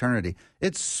of our eternity.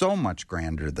 It's so much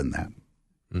grander than that.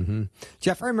 Mm-hmm.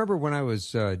 Jeff, I remember when I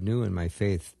was new in my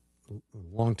faith a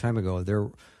long time ago,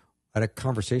 I had a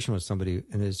conversation with somebody,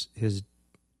 and his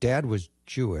dad was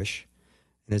Jewish,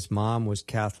 and his mom was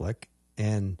Catholic,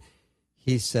 and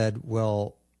he said,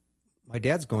 well, my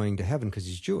dad's going to heaven because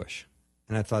he's Jewish.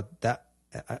 And I thought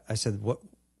I said, what?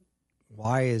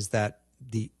 Why is that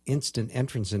the instant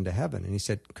entrance into heaven? And he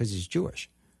said, because he's Jewish.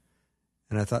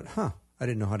 And I thought, I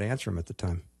didn't know how to answer him at the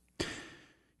time.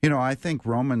 You know, I think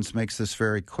Romans makes this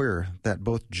very clear, that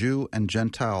both Jew and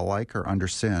Gentile alike are under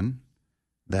sin,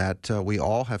 that we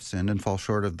all have sinned and fall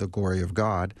short of the glory of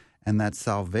God, and that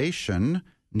salvation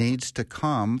needs to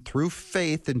come through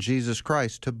faith in Jesus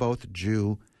Christ to both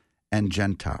Jew and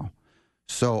Gentile.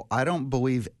 So I don't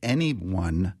believe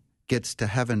anyone gets to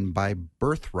heaven by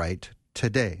birthright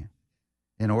today.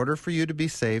 In order for you to be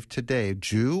saved today,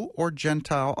 Jew or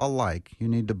Gentile alike, you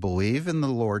need to believe in the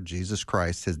Lord Jesus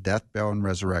Christ, his death, burial, and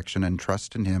resurrection, and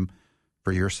trust in him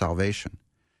for your salvation.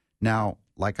 Now,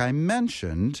 like I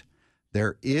mentioned,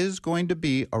 there is going to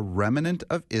be a remnant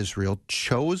of Israel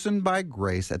chosen by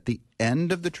grace at the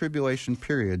end of the tribulation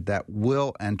period that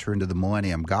will enter into the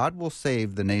millennium. God will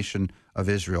save the nation of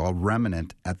Israel, a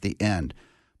remnant at the end.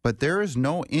 But there is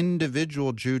no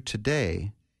individual Jew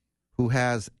today who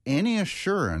has any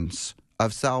assurance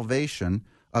of salvation,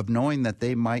 of knowing that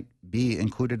they might be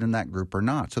included in that group or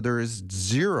not. So there is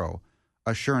zero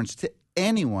assurance to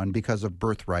anyone because of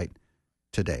birthright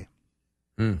today.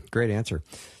 Great answer.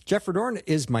 Jeff Verdoorn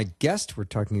is my guest. We're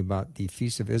talking about the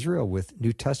Feast of Israel with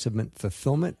New Testament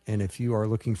fulfillment. And if you are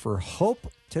looking for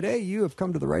hope today, you have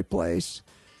come to the right place.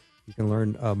 You can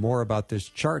learn more about this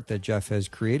chart that Jeff has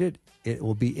created. It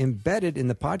will be embedded in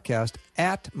the podcast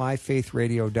at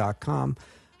myfaithradio.com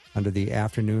under the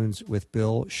Afternoons with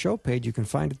Bill show page. You can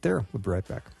find it there. We'll be right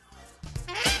back.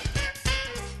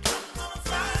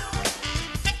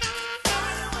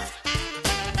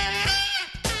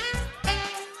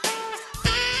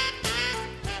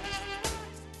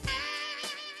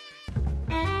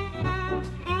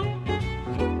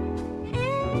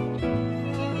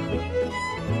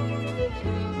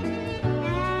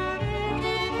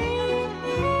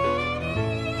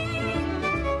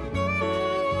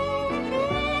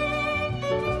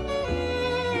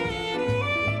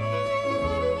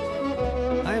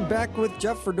 Back with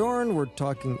Jeff Verdoorn. We're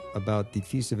talking about the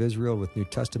Feast of Israel with New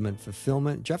Testament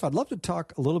fulfillment. Jeff, I'd love to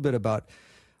talk a little bit about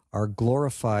our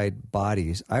glorified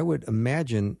bodies. I would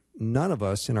imagine none of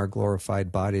us in our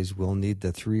glorified bodies will need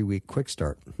the 3-week quick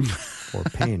start for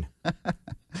pain.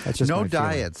 That's just no my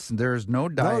diets. feeling. There's no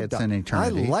diets in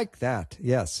eternity. I like that.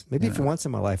 Yes. Maybe for once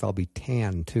in my life, I'll be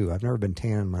tan too. I've never been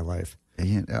tan in my life.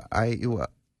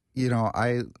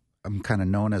 I'm kind of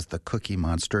known as the cookie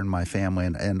monster in my family,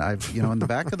 and I've, in the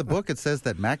back of the book it says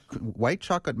that white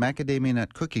chocolate macadamia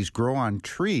nut cookies grow on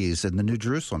trees in the New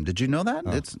Jerusalem. Did you know that?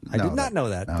 I did not know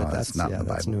that. No, but that's not in the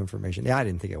Bible. That's new information. Yeah, I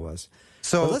didn't think it was.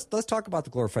 So let's talk about the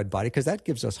glorified body, because that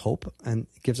gives us hope, and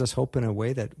it gives us hope in a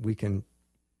way that we can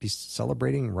be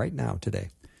celebrating right now today.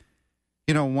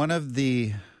 One of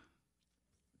the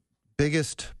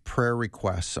biggest prayer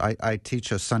requests. I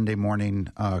teach a Sunday morning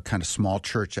kind of small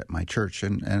church at my church,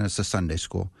 and it's a Sunday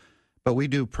school. But we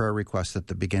do prayer requests at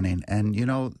the beginning. And,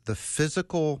 the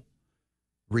physical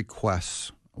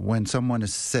requests when someone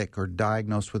is sick or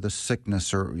diagnosed with a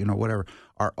sickness or, whatever,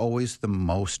 are always the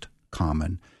most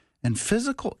common. And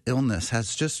physical illness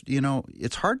has just,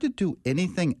 it's hard to do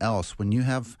anything else when you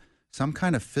have some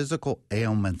kind of physical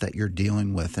ailment that you're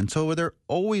dealing with. And so there are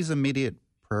always immediate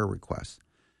prayer requests.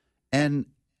 And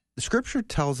the Scripture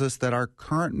tells us that our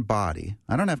current body,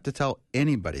 I don't have to tell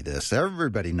anybody this,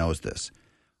 everybody knows this,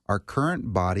 our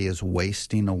current body is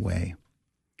wasting away.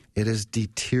 It is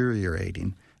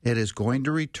deteriorating. It is going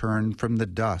to return from the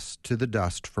dust to the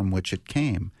dust from which it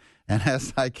came. And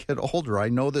as I get older, I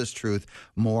know this truth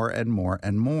more and more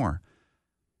and more.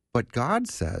 But God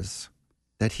says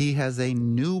that He has a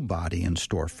new body in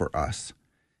store for us.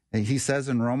 And He says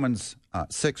in Romans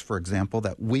 6, for example,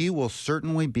 that we will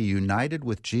certainly be united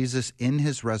with Jesus in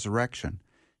His resurrection,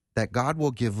 that God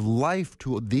will give life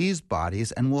to these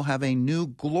bodies and will have a new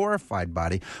glorified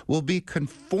body, will be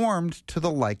conformed to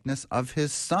the likeness of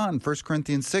His Son. 1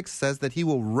 Corinthians 6 says that He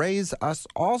will raise us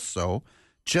also,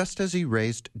 just as He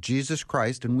raised Jesus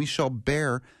Christ, and we shall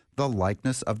bear the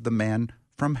likeness of the man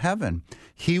from heaven.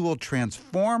 He will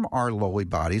transform our lowly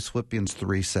bodies, Philippians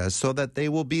 3 says, so that they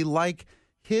will be like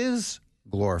His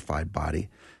glorified body.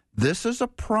 This is a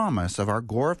promise of our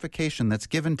glorification that's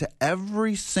given to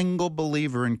every single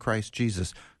believer in Christ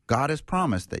Jesus. God has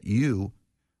promised that you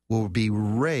will be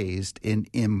raised in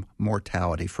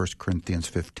immortality, 1 Corinthians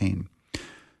 15.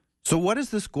 So what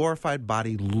does this glorified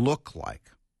body look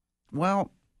like?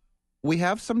 Well, we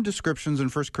have some descriptions in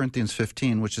 1 Corinthians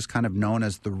 15, which is kind of known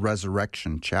as the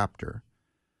resurrection chapter.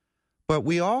 But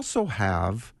we also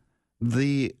have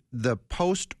the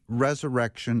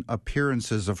post-resurrection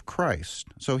appearances of Christ.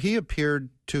 So He appeared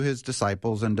to His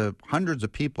disciples and to hundreds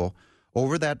of people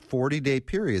over that 40-day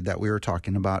period that we were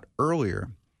talking about earlier.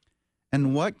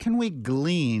 And what can we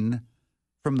glean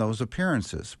from those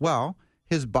appearances? Well,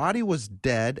 His body was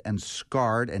dead and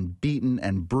scarred and beaten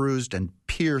and bruised and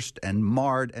pierced and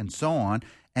marred and so on,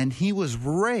 and He was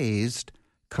raised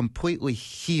completely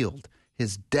healed.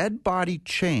 His dead body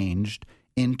changed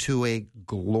into a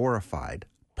glorified,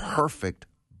 perfect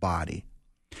body.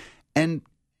 And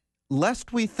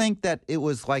lest we think that it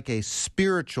was like a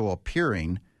spiritual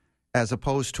appearing as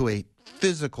opposed to a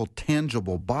physical,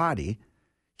 tangible body,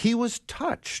 He was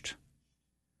touched.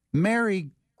 Mary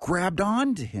grabbed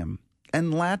onto Him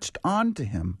and latched onto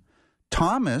Him.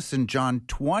 Thomas in John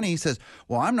 20 says,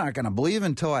 well, I'm not going to believe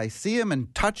until I see Him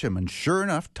and touch Him. And sure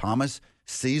enough, Thomas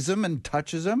sees Him and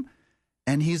touches Him.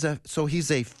 And he's a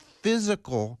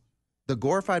physical, the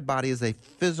glorified body is a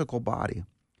physical body.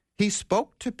 He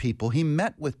spoke to people. He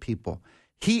met with people.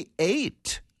 He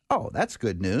ate. Oh, that's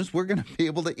good news. We're going to be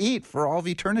able to eat for all of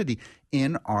eternity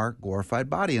in our glorified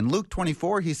body. In Luke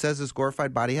 24, He says His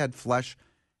glorified body had flesh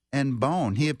and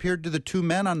bone. He appeared to the two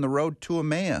men on the road to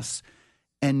Emmaus,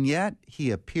 and yet He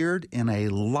appeared in a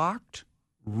locked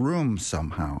room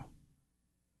somehow.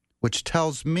 which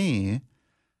tells me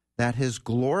that his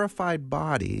glorified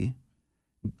body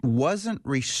wasn't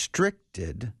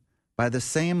restricted by the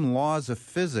same laws of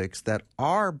physics that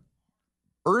our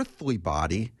earthly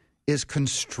body is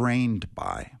constrained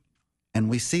by. And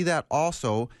we see that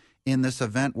also in this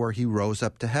event where he rose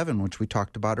up to heaven, which we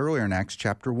talked about earlier in Acts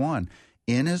chapter 1.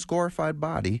 In his glorified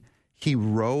body, he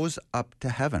rose up to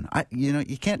heaven.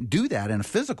 You can't do that in a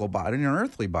physical body, in an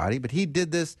earthly body, but he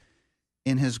did this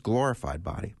in his glorified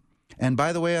body. And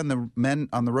by the way, on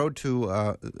the road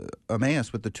to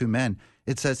Emmaus with the two men,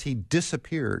 it says he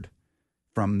disappeared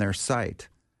from their sight.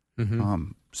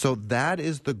 Mm-hmm. So that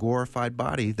is the glorified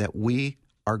body that we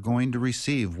are going to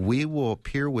receive. We will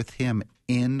appear with him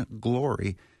in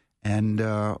glory, and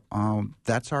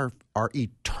that's our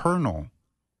eternal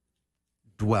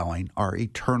dwelling, our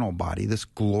eternal body, this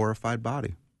glorified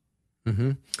body.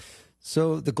 Mm-hmm.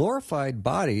 So the glorified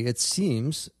body, it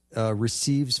seems,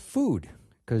 receives food,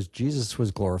 because Jesus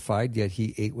was glorified, yet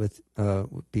he ate with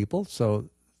people. So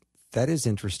that is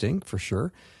interesting for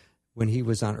sure. When he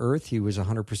was on earth, he was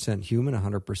 100% human,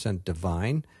 100%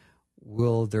 divine.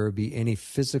 Will there be any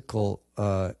physical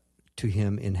to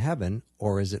him in heaven,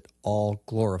 or is it all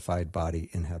glorified body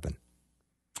in heaven?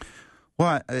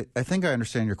 Well, I think I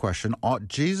understand your question.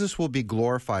 Jesus will be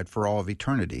glorified for all of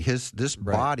eternity. This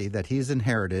body that he's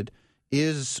inherited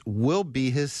will be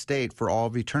his state for all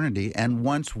of eternity. And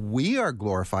once we are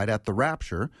glorified at the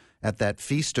rapture, at that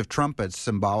feast of trumpets,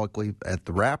 symbolically at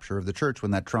the rapture of the church,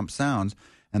 when that trump sounds,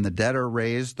 and the dead are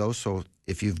raised, so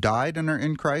if you've died and are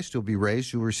in Christ, you'll be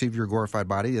raised, you'll receive your glorified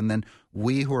body, and then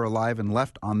we who are alive and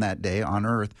left on that day on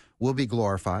earth will be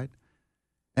glorified.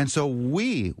 And so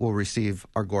we will receive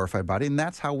our glorified body, and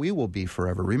that's how we will be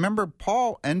forever. Remember,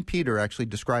 Paul and Peter actually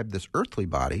described this earthly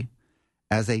body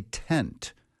as a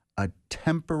tent, a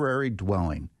temporary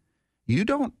dwelling.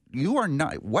 You are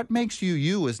not, what makes you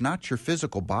you is not your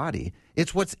physical body.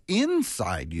 It's what's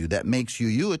inside you that makes you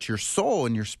you. It's your soul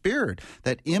and your spirit,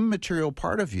 that immaterial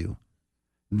part of you.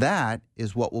 That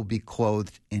is what will be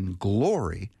clothed in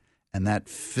glory, and that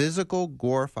physical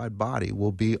glorified body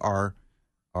will be our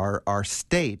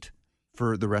state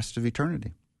for the rest of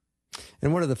eternity.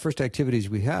 And one of the first activities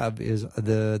we have is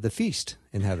the feast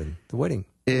in heaven, the wedding.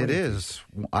 It is.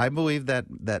 I believe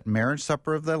that marriage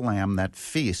supper of the Lamb, that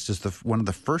feast, is one of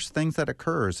the first things that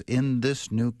occurs in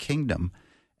this new kingdom.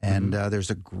 And there's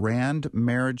a grand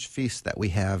marriage feast that we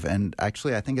have. And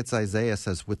actually, I think it's Isaiah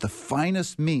says, with the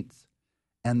finest meats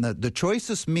and the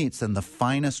choicest meats and the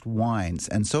finest wines.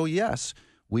 And so, yes,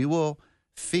 we will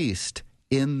feast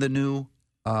in the new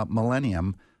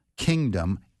millennium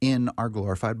kingdom in our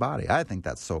glorified body. I think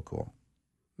that's so cool.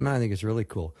 I think it's really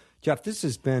cool. Jeff, this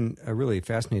has been a really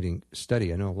fascinating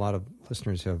study. I know a lot of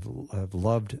listeners have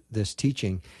loved this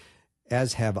teaching,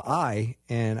 as have I,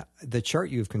 and the chart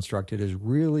you've constructed is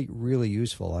really, really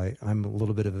useful. I'm a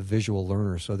little bit of a visual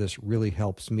learner, so this really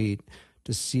helps me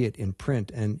to see it in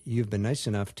print, and you've been nice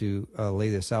enough to lay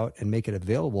this out and make it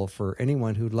available for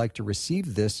anyone who'd like to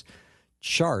receive this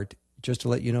chart. Just to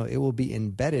let you know, it will be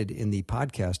embedded in the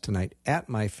podcast tonight at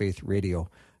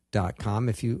myfaithradio.com.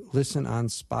 If you listen on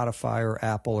Spotify or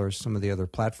Apple or some of the other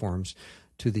platforms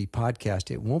to the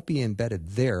podcast, it won't be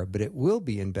embedded there, but it will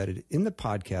be embedded in the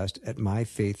podcast at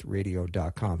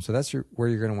myfaithradio.com. So that's where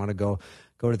you're going to want to go.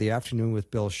 Go to the Afternoon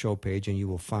with Bill show page, and you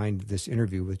will find this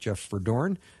interview with Jeff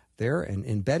Verdoorn there, and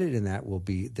embedded in that will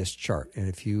be this chart. And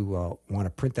if you want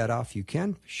to print that off, you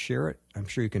can share it. I'm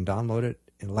sure you can download it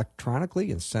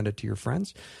electronically and send it to your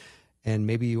friends. And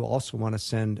maybe you also want to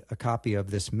send a copy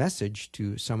of this message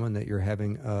to someone that you're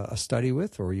having a study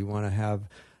with, or you want to have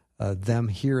them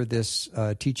hear this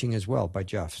teaching as well by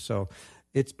Jeff. So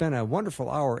it's been a wonderful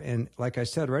hour. And like I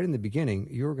said right in the beginning,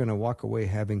 you're going to walk away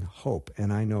having hope.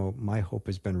 And I know my hope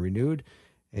has been renewed,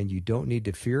 and you don't need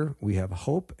to fear. We have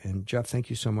hope. And Jeff, thank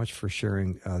you so much for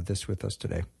sharing this with us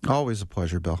today. Always a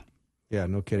pleasure, Bill. Yeah,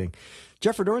 no kidding.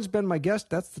 Jeff Verdoorn's been my guest.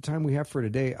 That's the time we have for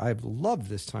today. I've loved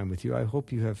this time with you. I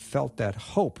hope you have felt that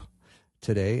hope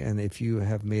today. And if you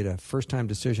have made a first-time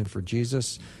decision for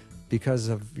Jesus because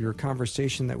of your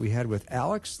conversation that we had with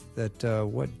Alex, that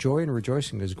what joy and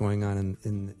rejoicing is going on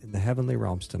in the heavenly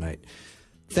realms tonight.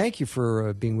 Thank you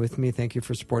for being with me. Thank you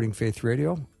for supporting Faith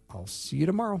Radio. I'll see you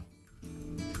tomorrow.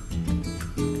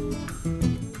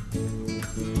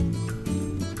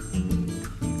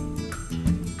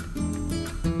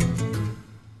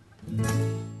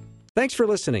 Thanks for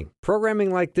listening.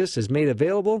 Programming like this is made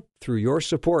available through your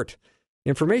support.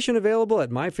 Information available at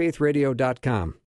myfaithradio.com.